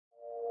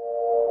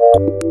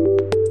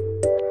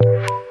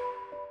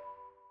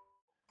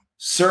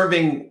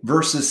Serving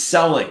versus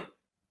selling.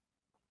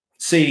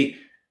 See,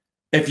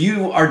 if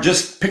you are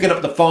just picking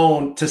up the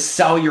phone to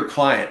sell your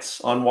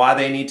clients on why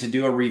they need to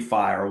do a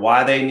refi, or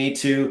why they need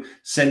to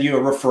send you a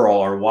referral,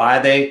 or why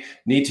they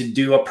need to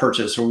do a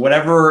purchase, or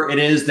whatever it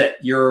is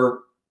that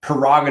your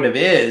prerogative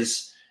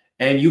is,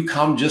 and you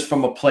come just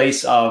from a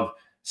place of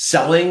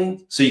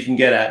selling so you can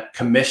get a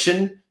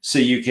commission, so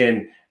you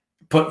can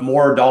put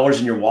more dollars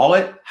in your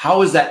wallet,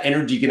 how is that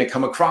energy going to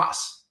come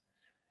across?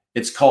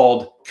 It's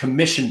called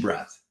commission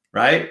breath,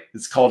 right?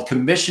 It's called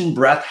commission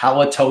breath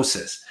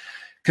halitosis.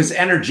 Because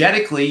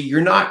energetically, you're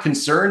not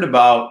concerned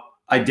about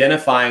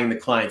identifying the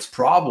client's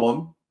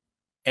problem,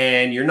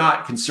 and you're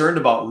not concerned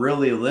about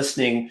really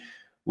listening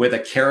with a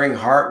caring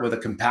heart, with a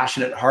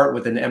compassionate heart,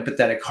 with an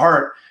empathetic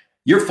heart.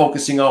 You're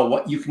focusing on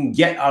what you can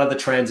get out of the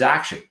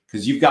transaction,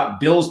 because you've got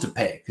bills to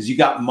pay, because you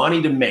got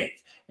money to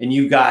make, and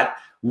you've got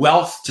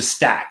wealth to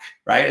stack,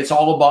 right? It's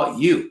all about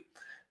you.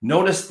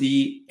 Notice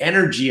the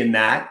energy in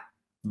that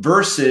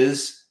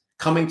versus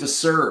coming to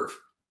serve,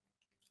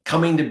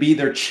 coming to be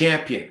their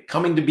champion,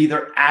 coming to be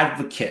their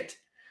advocate,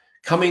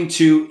 coming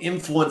to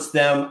influence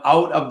them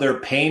out of their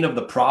pain of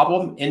the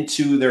problem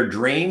into their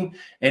dream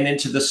and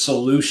into the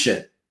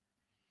solution.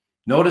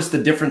 Notice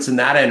the difference in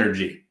that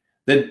energy,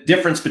 the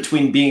difference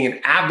between being an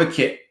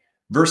advocate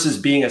versus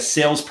being a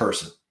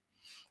salesperson.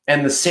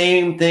 And the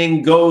same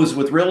thing goes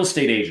with real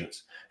estate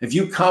agents. If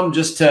you come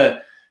just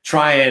to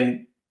try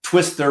and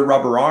twist their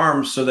rubber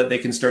arms so that they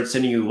can start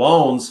sending you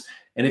loans,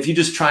 and if you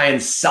just try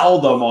and sell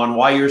them on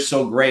why you're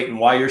so great and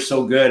why you're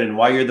so good and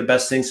why you're the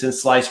best thing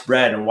since sliced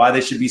bread and why they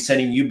should be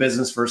sending you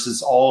business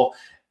versus all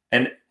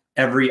and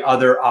every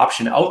other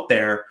option out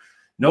there,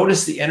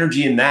 notice the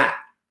energy in that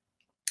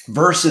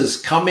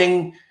versus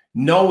coming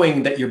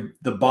knowing that you're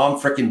the bomb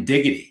frickin'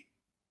 diggity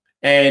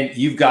and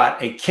you've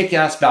got a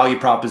kick-ass value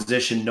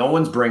proposition no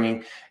one's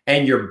bringing,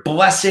 and you're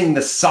blessing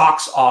the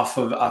socks off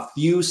of a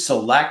few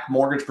select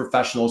mortgage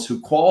professionals who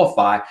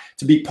qualify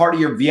to be part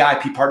of your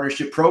VIP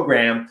partnership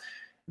program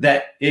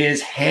that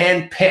is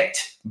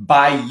handpicked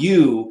by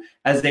you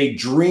as a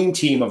dream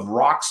team of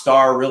rock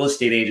star real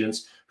estate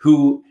agents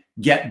who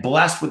get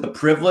blessed with the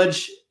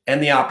privilege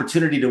and the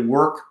opportunity to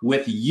work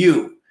with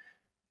you,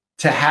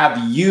 to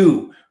have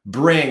you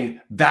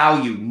bring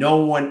value no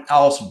one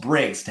else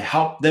brings, to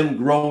help them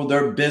grow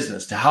their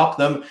business, to help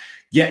them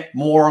get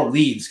more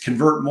leads,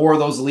 convert more of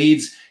those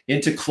leads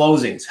into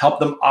closings, help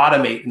them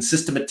automate and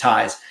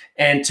systematize,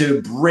 and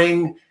to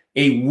bring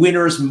a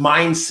winner's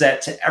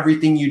mindset to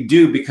everything you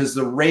do, because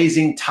the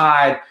rising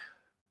tide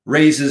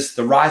raises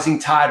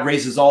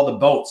all the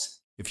boats.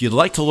 If you'd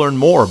like to learn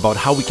more about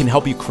how we can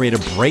help you create a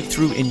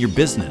breakthrough in your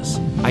business,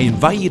 I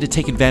invite you to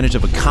take advantage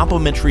of a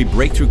complimentary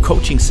breakthrough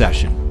coaching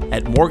session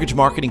at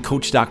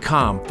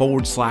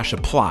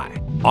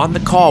mortgagemarketingcoach.com/apply. On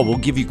the call, we'll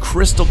give you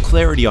crystal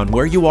clarity on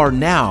where you are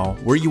now,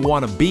 where you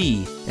want to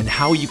be, and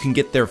how you can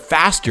get there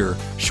faster,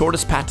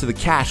 shortest path to the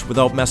cash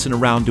without messing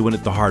around doing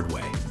it the hard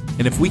way.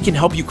 And if we can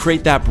help you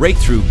create that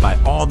breakthrough, by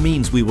all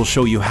means, we will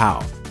show you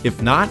how.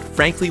 If not,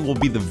 frankly, we'll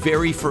be the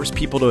very first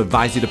people to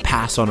advise you to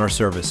pass on our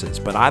services.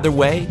 But either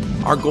way,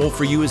 our goal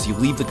for you is you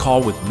leave the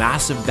call with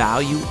massive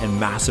value and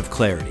massive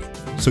clarity.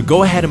 So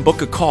go ahead and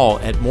book a call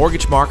at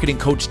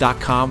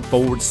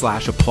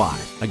mortgagemarketingcoach.com/apply.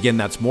 Again,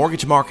 that's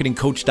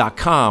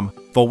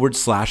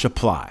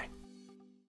mortgagemarketingcoach.com/apply.